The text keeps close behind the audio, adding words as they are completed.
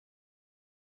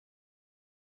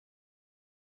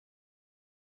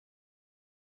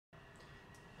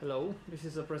Hello, this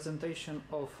is a presentation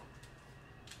of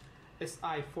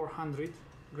SY400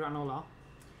 Granola.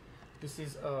 This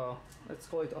is a, let's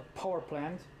call it a power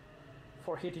plant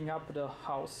for heating up the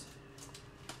house.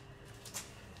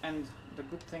 And the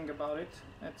good thing about it,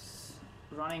 it's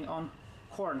running on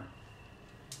corn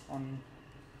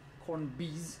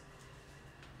bees.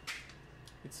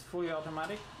 It's fully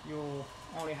automatic. You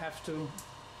only have to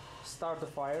start the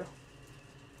fire.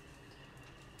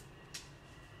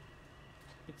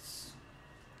 It's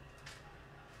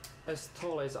as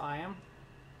tall as I am,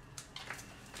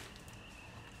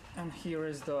 and here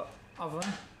is the oven.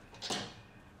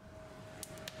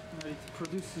 It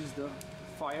produces the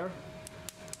fire,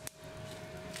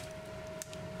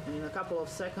 and in a couple of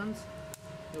seconds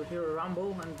you'll hear a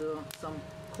rumble and some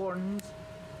corns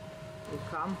will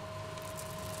come.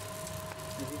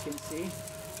 As you can see,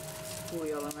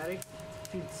 fully automatic,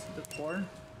 feeds the corn.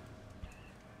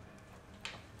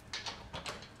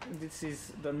 This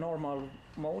is the normal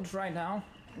mode right now.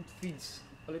 It feeds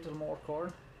a little more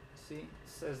corn. See, it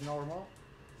says normal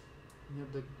near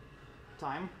the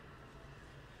time.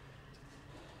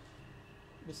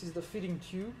 This is the feeding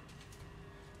tube,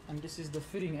 and this is the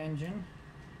feeding engine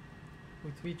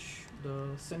with which the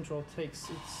Central takes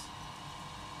its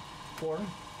corn,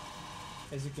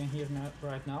 as you can hear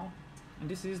right now. And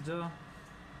this is the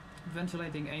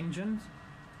ventilating engine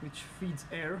which feeds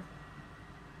air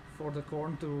for the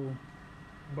corn to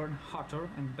burn hotter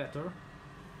and better.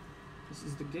 This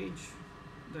is the gauge.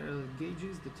 There are the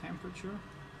gauges, the temperature.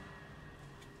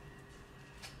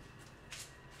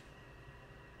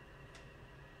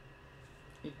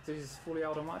 It is fully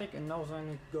automatic and knows when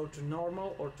to go to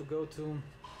normal or to go to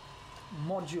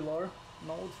modular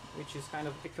mode, which is kind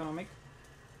of economic.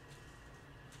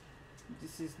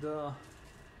 This is the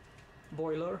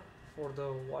boiler for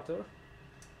the water,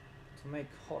 to make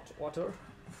hot water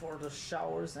for the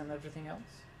showers and everything else.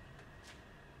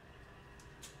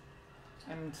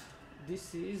 And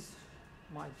this is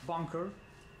my bunker,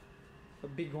 a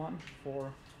big one for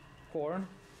corn.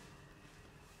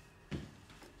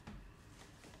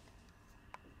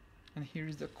 And here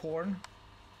is the corn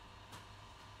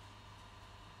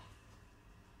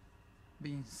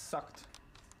being sucked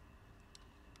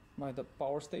by the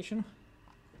power station.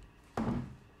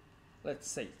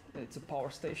 Let's say it's a power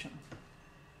station.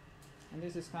 And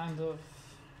this is kind of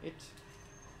it.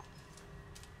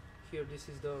 Here, this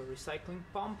is the recycling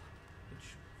pump,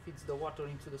 which feeds the water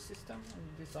into the system, and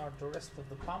these are the rest of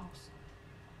the pumps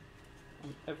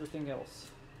and everything else.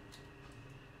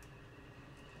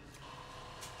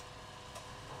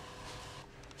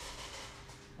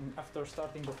 And after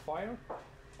starting the fire,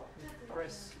 you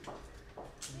press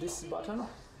this button,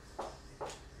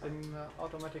 and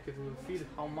automatically it will feed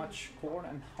how much corn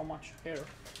and how much air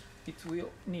it will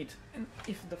need. And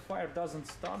if the fire doesn't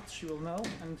start, she will know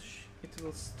and it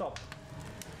will stop.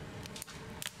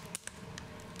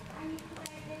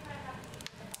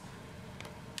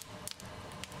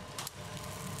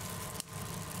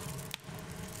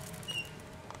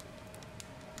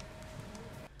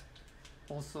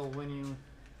 Also, when you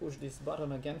push this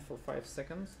button again for 5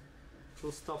 seconds, it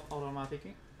will stop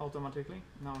automatically.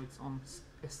 Now it's on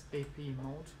SAP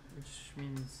mode, which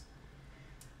means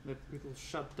that it will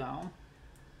shut down,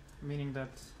 meaning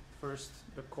that first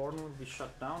the corn will be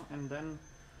shut down, and then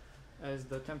as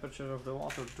the temperature of the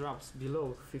water drops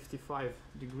below 55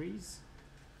 degrees,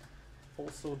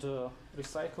 also the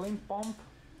recycling pump,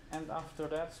 and after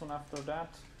that, soon after that,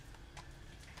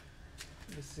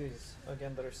 this is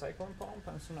again the recycling pump,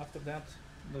 and soon after that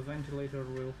the ventilator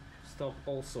will stop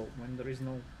also when there is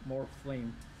no more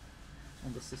flame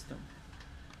on the system.